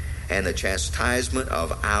iniquities, and the chastisement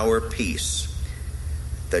of our peace,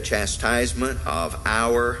 the chastisement of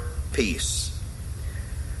our peace,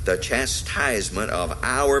 the chastisement of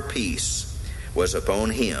our peace was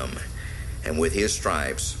upon him, and with his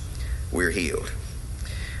stripes we're healed.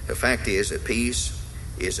 The fact is that peace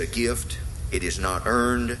is a gift. It is not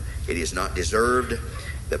earned. It is not deserved.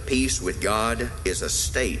 The peace with God is a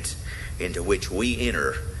state into which we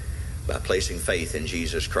enter by placing faith in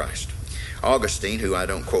Jesus Christ. Augustine, who I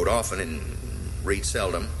don't quote often and read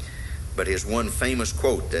seldom, but his one famous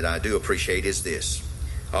quote that I do appreciate is this.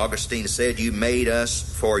 Augustine said, you made us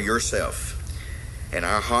for yourself, and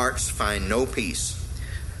our hearts find no peace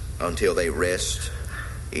until they rest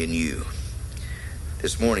in you.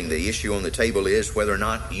 This morning, the issue on the table is whether or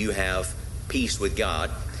not you have peace with God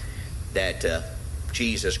that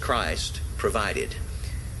Jesus Christ provided.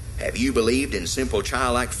 Have you believed in simple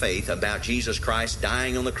childlike faith about Jesus Christ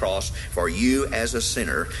dying on the cross for you as a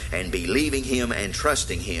sinner and believing him and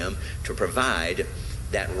trusting him to provide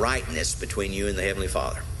that rightness between you and the Heavenly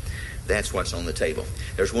Father? That's what's on the table.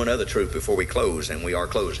 There's one other truth before we close, and we are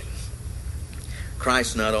closing.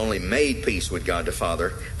 Christ not only made peace with God the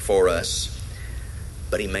Father for us,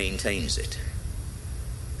 but he maintains it.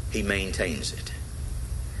 He maintains it.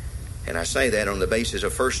 And I say that on the basis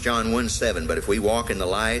of 1 John 1:7. But if we walk in the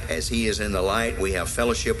light as he is in the light, we have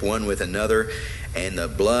fellowship one with another, and the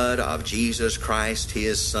blood of Jesus Christ,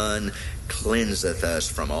 his Son, cleanseth us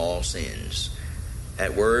from all sins.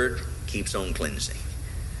 That word keeps on cleansing.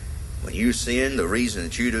 When you sin, the reason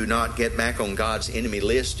that you do not get back on God's enemy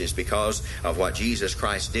list is because of what Jesus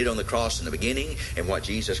Christ did on the cross in the beginning and what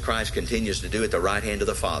Jesus Christ continues to do at the right hand of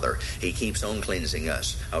the Father. He keeps on cleansing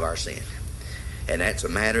us of our sin. And that's a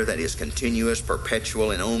matter that is continuous, perpetual,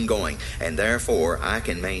 and ongoing. And therefore, I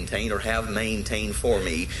can maintain or have maintained for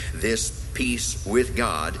me this peace with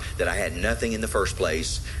God that I had nothing in the first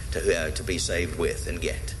place to be saved with and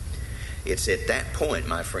get. It's at that point,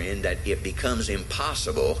 my friend, that it becomes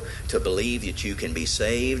impossible to believe that you can be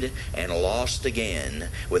saved and lost again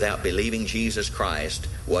without believing Jesus Christ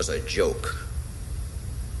was a joke.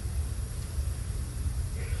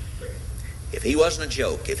 If he wasn't a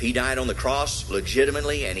joke, if he died on the cross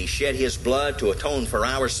legitimately and he shed his blood to atone for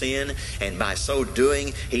our sin, and by so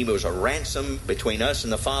doing he was a ransom between us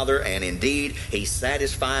and the Father, and indeed he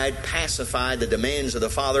satisfied, pacified the demands of the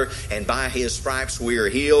Father, and by his stripes we are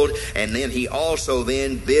healed, and then he also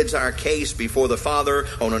then bids our case before the Father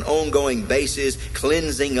on an ongoing basis,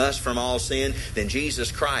 cleansing us from all sin, then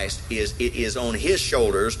Jesus Christ it is on his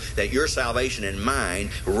shoulders that your salvation and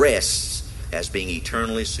mine rests as being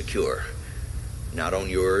eternally secure. Not on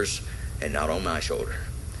yours and not on my shoulder.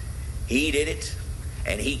 He did it,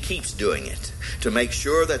 and he keeps doing it to make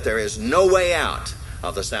sure that there is no way out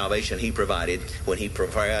of the salvation he provided when he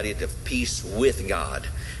provided the peace with God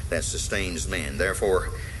that sustains man. Therefore,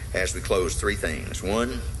 as we close, three things.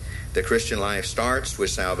 One, the Christian life starts with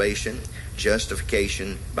salvation,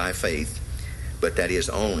 justification by faith, but that is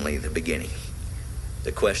only the beginning.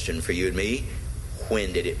 The question for you and me,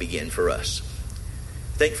 when did it begin for us?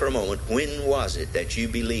 Think for a moment, when was it that you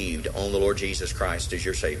believed on the Lord Jesus Christ as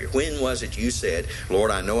your Savior? When was it you said,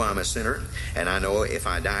 Lord, I know I'm a sinner, and I know if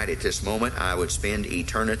I died at this moment, I would spend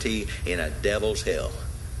eternity in a devil's hell.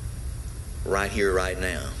 Right here, right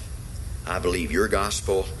now. I believe your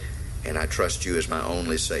gospel, and I trust you as my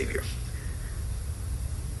only Savior.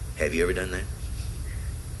 Have you ever done that?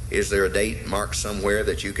 Is there a date marked somewhere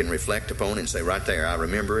that you can reflect upon and say, right there, I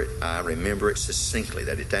remember it. I remember it succinctly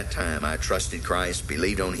that at that time I trusted Christ,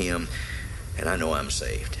 believed on him, and I know I'm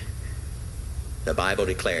saved. The Bible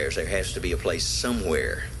declares there has to be a place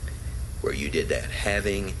somewhere where you did that,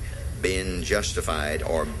 having been justified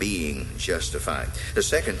or being justified. The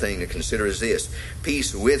second thing to consider is this: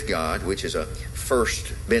 peace with God, which is a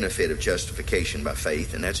first benefit of justification by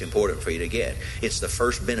faith, and that's important for you to get. It's the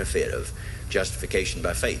first benefit of justification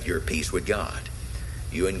by faith. You're at peace with God.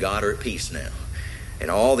 You and God are at peace now. And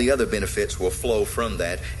all the other benefits will flow from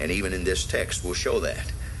that, and even in this text will show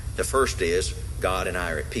that. The first is God and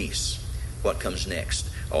I are at peace. What comes next?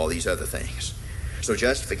 All these other things. So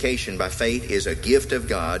justification by faith is a gift of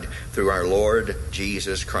God through our Lord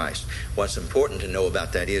Jesus Christ. What's important to know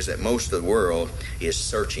about that is that most of the world is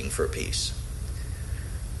searching for peace.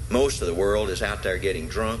 Most of the world is out there getting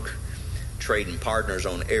drunk, trading partners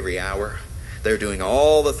on every hour. They're doing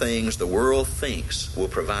all the things the world thinks will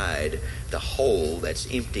provide the hole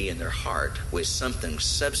that's empty in their heart with something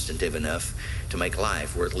substantive enough to make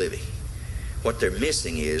life worth living. What they're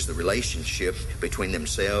missing is the relationship between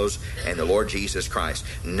themselves and the Lord Jesus Christ.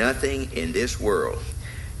 Nothing in this world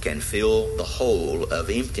can fill the hole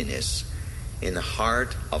of emptiness in the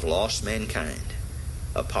heart of lost mankind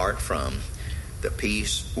apart from the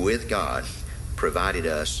peace with God provided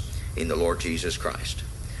us in the Lord Jesus Christ.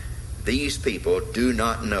 These people do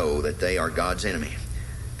not know that they are God's enemy.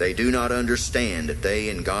 They do not understand that they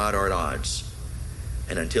and God are at odds.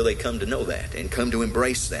 And until they come to know that and come to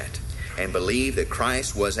embrace that and believe that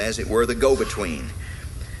Christ was, as it were, the go-between,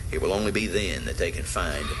 it will only be then that they can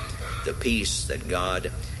find the peace that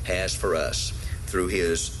God has for us through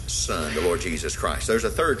his Son, the Lord Jesus Christ. There's a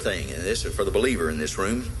third thing, and this is for the believer in this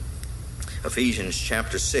room. Ephesians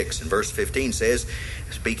chapter 6 and verse 15 says,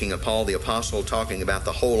 speaking of Paul the Apostle, talking about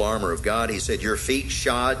the whole armor of God, he said, your feet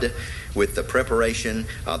shod with the preparation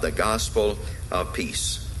of the gospel of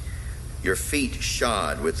peace. Your feet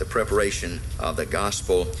shod with the preparation of the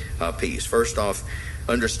gospel of peace. First off,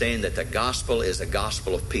 understand that the gospel is a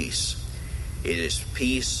gospel of peace. It is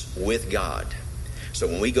peace with God. So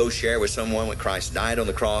when we go share with someone when Christ died on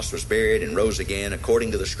the cross, was buried, and rose again,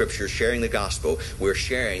 according to the Scriptures, sharing the gospel, we're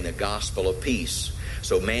sharing the gospel of peace.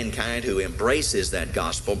 So mankind who embraces that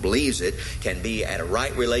gospel, believes it, can be at a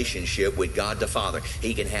right relationship with God the Father.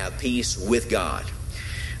 He can have peace with God.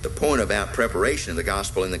 The point about preparation of the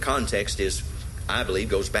gospel in the context is, I believe,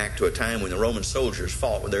 goes back to a time when the Roman soldiers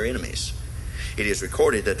fought with their enemies. It is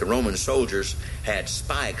recorded that the Roman soldiers had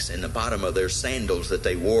spikes in the bottom of their sandals that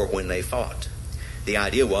they wore when they fought. The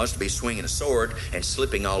idea was to be swinging a sword and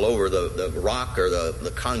slipping all over the rock or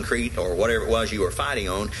the concrete or whatever it was you were fighting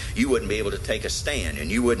on. You wouldn't be able to take a stand,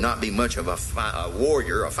 and you would not be much of a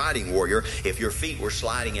fighting warrior, if your feet were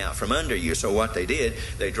sliding out from under you. So what they did,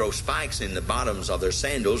 they drove spikes in the bottoms of their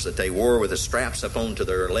sandals that they wore with the straps up onto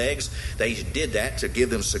their legs. They did that to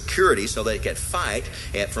give them security so they could fight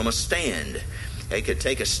from a stand. They could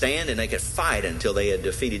take a stand and they could fight until they had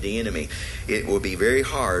defeated the enemy. It will be very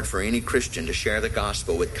hard for any Christian to share the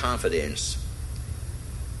gospel with confidence.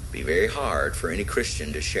 It will be very hard for any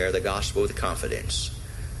Christian to share the gospel with confidence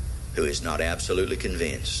who is not absolutely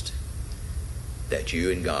convinced that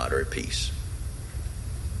you and God are at peace.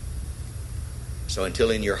 So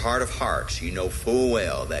until in your heart of hearts you know full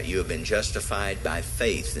well that you have been justified by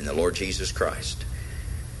faith in the Lord Jesus Christ,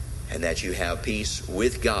 and that you have peace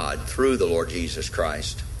with God through the Lord Jesus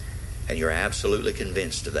Christ, and you're absolutely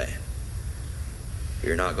convinced of that,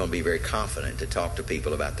 you're not going to be very confident to talk to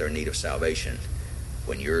people about their need of salvation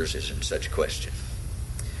when yours is in such question.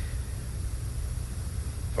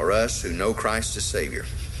 For us who know Christ as Savior,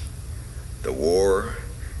 the war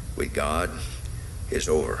with God is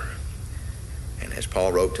over. And as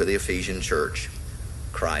Paul wrote to the Ephesian church,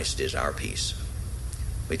 Christ is our peace.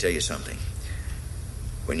 Let me tell you something.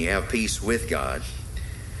 When you have peace with God,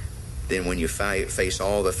 then when you face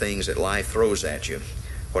all the things that life throws at you,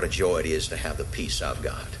 what a joy it is to have the peace of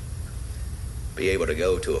God. Be able to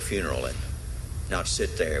go to a funeral and not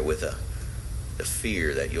sit there with the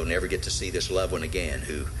fear that you'll never get to see this loved one again,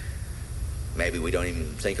 who maybe we don't even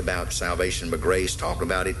think about salvation by grace, talk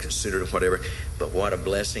about it, consider it, whatever. But what a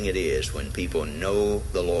blessing it is when people know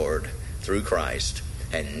the Lord through Christ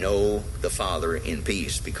and know the Father in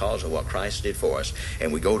peace because of what Christ did for us.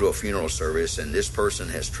 And we go to a funeral service and this person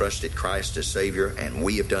has trusted Christ as Savior, and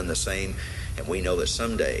we have done the same. And we know that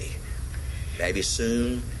someday, maybe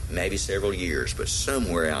soon, maybe several years, but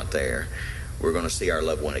somewhere out there, we're going to see our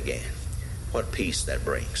loved one again. What peace that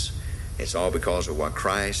brings. It's all because of what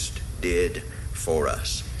Christ did for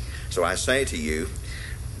us. So I say to you,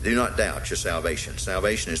 do not doubt your salvation.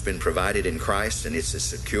 Salvation has been provided in Christ, and it's as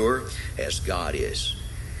secure as God is.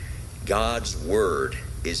 God's word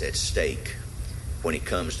is at stake when it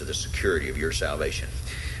comes to the security of your salvation.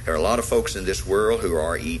 There are a lot of folks in this world who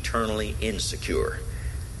are eternally insecure.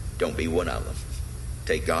 Don't be one of them.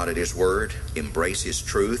 Take God at His word, embrace His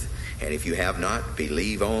truth, and if you have not,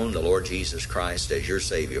 believe on the Lord Jesus Christ as your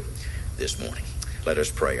Savior this morning. Let us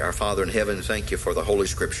pray. Our Father in heaven, thank you for the Holy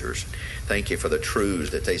Scriptures. Thank you for the truths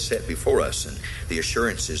that they set before us and the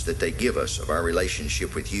assurances that they give us of our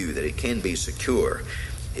relationship with you, that it can be secure,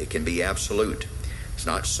 it can be absolute. It's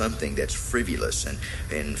not something that's frivolous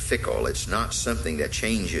and fickle. It's not something that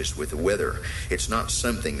changes with the weather. It's not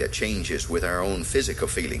something that changes with our own physical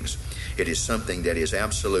feelings. It is something that is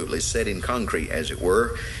absolutely set in concrete, as it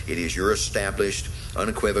were. It is your established,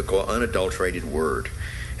 unequivocal, unadulterated word.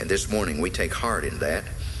 And this morning we take heart in that,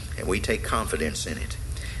 and we take confidence in it.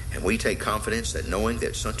 And we take confidence that knowing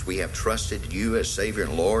that since we have trusted you as Savior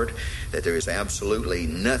and Lord, that there is absolutely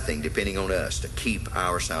nothing depending on us to keep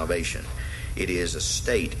our salvation. It is a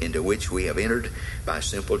state into which we have entered by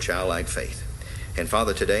simple childlike faith. And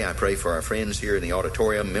Father, today I pray for our friends here in the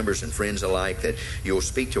auditorium, members and friends alike, that you'll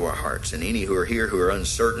speak to our hearts. And any who are here who are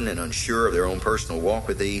uncertain and unsure of their own personal walk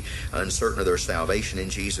with thee, uncertain of their salvation in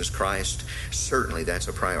Jesus Christ, certainly that's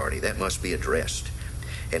a priority. That must be addressed.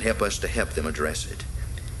 And help us to help them address it.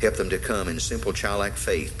 Help them to come in simple childlike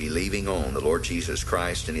faith, believing on the Lord Jesus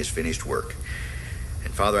Christ and His finished work.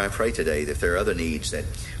 And Father, I pray today that if there are other needs that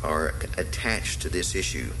are attached to this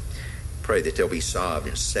issue, pray that they'll be solved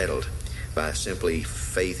and settled by simply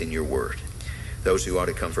faith in your word. Those who ought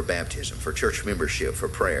to come for baptism, for church membership, for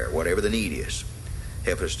prayer, whatever the need is,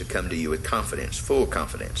 help us to come to you with confidence, full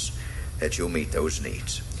confidence, that you'll meet those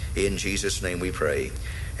needs. In Jesus' name we pray.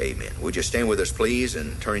 Amen. Would you stand with us, please,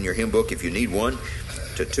 and turn in your hymn book, if you need one,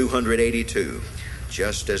 to 282.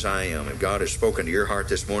 Just as I am. If God has spoken to your heart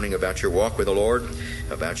this morning about your walk with the Lord,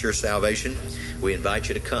 about your salvation, we invite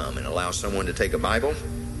you to come and allow someone to take a Bible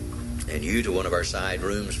and you to one of our side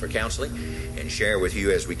rooms for counseling and share with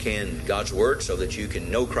you as we can God's Word, so that you can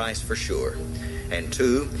know Christ for sure. And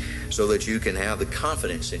two, so that you can have the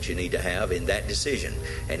confidence that you need to have in that decision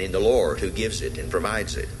and in the Lord who gives it and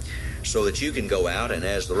provides it. So that you can go out and,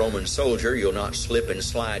 as the Roman soldier, you'll not slip and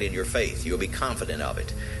slide in your faith. You'll be confident of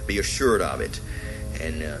it, be assured of it.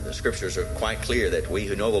 And the Scriptures are quite clear that we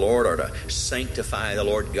who know the Lord are to sanctify the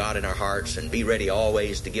Lord God in our hearts and be ready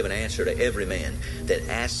always to give an answer to every man that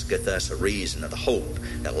asketh us a reason of the hope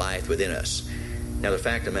that lieth within us. Now, the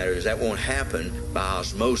fact of the matter is that won't happen by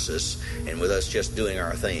osmosis and with us just doing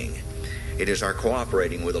our thing. It is our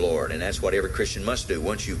cooperating with the Lord, and that's what every Christian must do.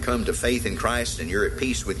 Once you come to faith in Christ and you're at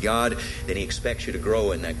peace with God, then He expects you to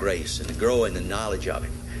grow in that grace and to grow in the knowledge of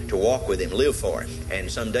Him, to walk with Him, live for Him, and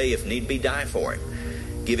someday, if need be, die for Him.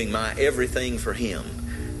 Giving my everything for Him,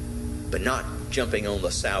 but not jumping on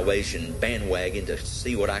the salvation bandwagon to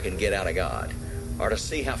see what I can get out of God or to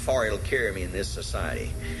see how far it'll carry me in this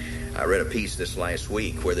society. I read a piece this last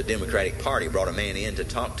week where the Democratic Party brought a man in to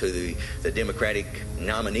talk to the Democratic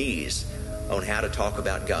nominees on how to talk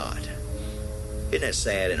about God. Isn't that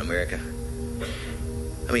sad in America?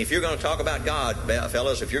 I mean, if you're going to talk about God,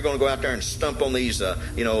 fellas, if you're going to go out there and stump on these,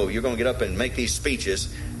 you're going to get up and make these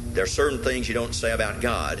speeches, there are certain things you don't say about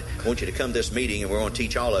God. I want you to come to this meeting and we're going to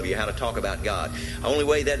teach all of you how to talk about God. The only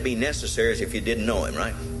way that'd be necessary is if you didn't know Him,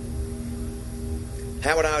 right?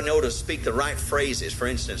 How would I know to speak the right phrases? For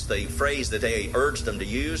instance, the phrase that they urged them to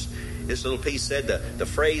use, this little piece said the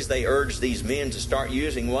phrase they urged these men to start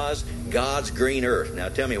using was God's green earth. Now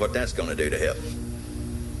tell me what that's going to do to help.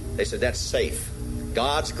 They said that's safe.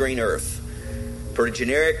 God's green earth. Pretty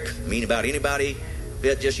generic, mean about anybody.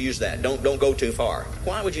 Just use that. Don't go too far.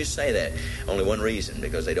 Why would you say that? Only one reason,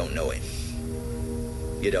 because they don't know Him.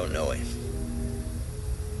 You don't know Him.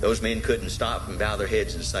 Those men couldn't stop and bow their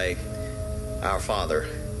heads and say, Our Father,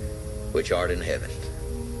 which art in heaven.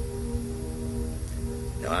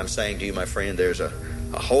 Now I'm saying to you, my friend, there's a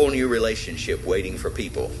whole new relationship waiting for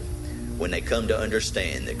people when they come to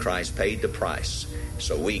understand that Christ paid the price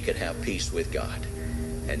so we could have peace with God.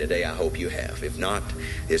 And today I hope you have. If not,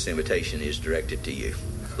 this invitation is directed to you.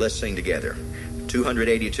 Let's sing together.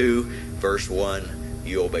 282, verse 1,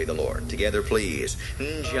 You Obey the Lord. Together, please.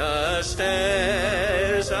 Just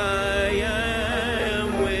as I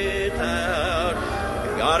am without.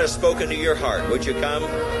 If God has spoken to your heart, would you come?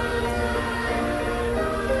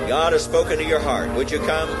 God has spoken to your heart. Would you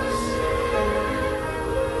come?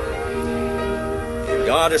 If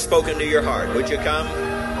God has spoken to your heart, would you come?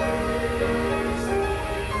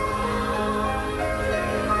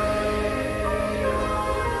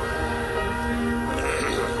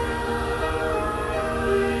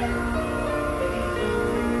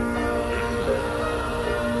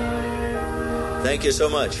 Thank you so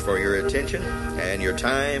much for your attention and your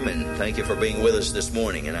time, and thank you for being with us this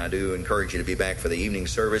morning. And I do encourage you to be back for the evening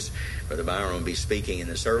service. Brother Byron will be speaking in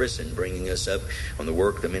the service and bringing us up on the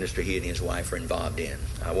work, the ministry he and his wife are involved in.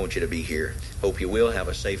 I want you to be here. Hope you will have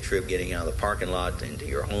a safe trip getting out of the parking lot into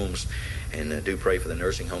your homes, and do pray for the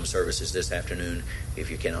nursing home services this afternoon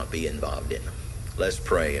if you cannot be involved in them. Let's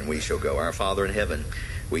pray and we shall go. Our Father in heaven,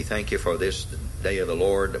 we thank you for this day of the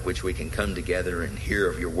Lord, at which we can come together and hear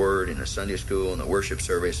of your word in the Sunday school and the worship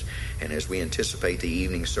service. And as we anticipate the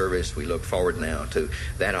evening service, we look forward now to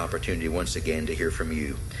that opportunity once again to hear from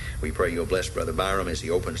you. We pray you'll bless Brother Byram as he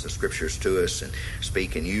opens the scriptures to us, and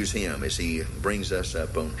speak and use him as he brings us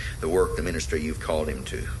up on the work, the ministry you've called him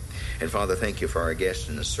to. And Father, thank you for our guests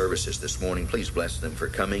in the services this morning. Please bless them for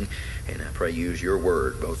coming. And I pray use your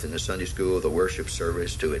word, both in the Sunday school, the worship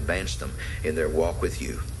service, to advance them in their walk with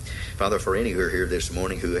you. Father, for any who are here this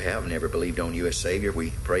morning who have never believed on you as Savior, we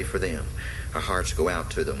pray for them. Our hearts go out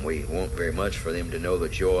to them. We want very much for them to know the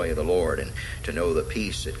joy of the Lord, and to know the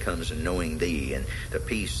peace that comes in knowing thee, and the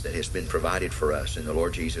peace that has been provided for us in the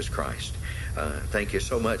Lord Jesus Christ. Thank you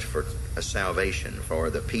so much for a salvation, for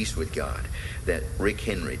the peace with God that Rick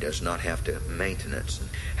Henry does not have to maintenance and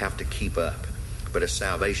have to keep up, but a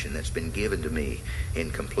salvation that's been given to me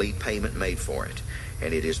in complete payment made for it,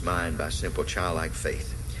 and it is mine by simple childlike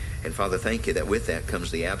faith. And Father, thank you that with that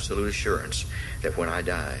comes the absolute assurance that when I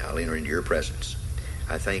die, I'll enter into your presence.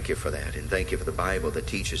 I thank you for that, and thank you for the Bible that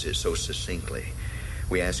teaches it so succinctly.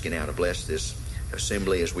 We ask you now to bless this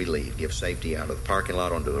assembly as we leave. Give safety out of the parking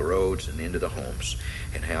lot, onto the roads, and into the homes.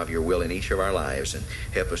 And have your will in each of our lives. And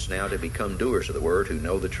help us now to become doers of the word, who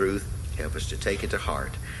know the truth. Help us to take it to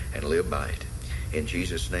heart and live by it. In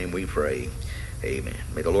Jesus' name we pray. Amen.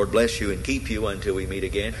 May the Lord bless you and keep you until we meet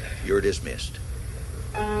again. You're dismissed.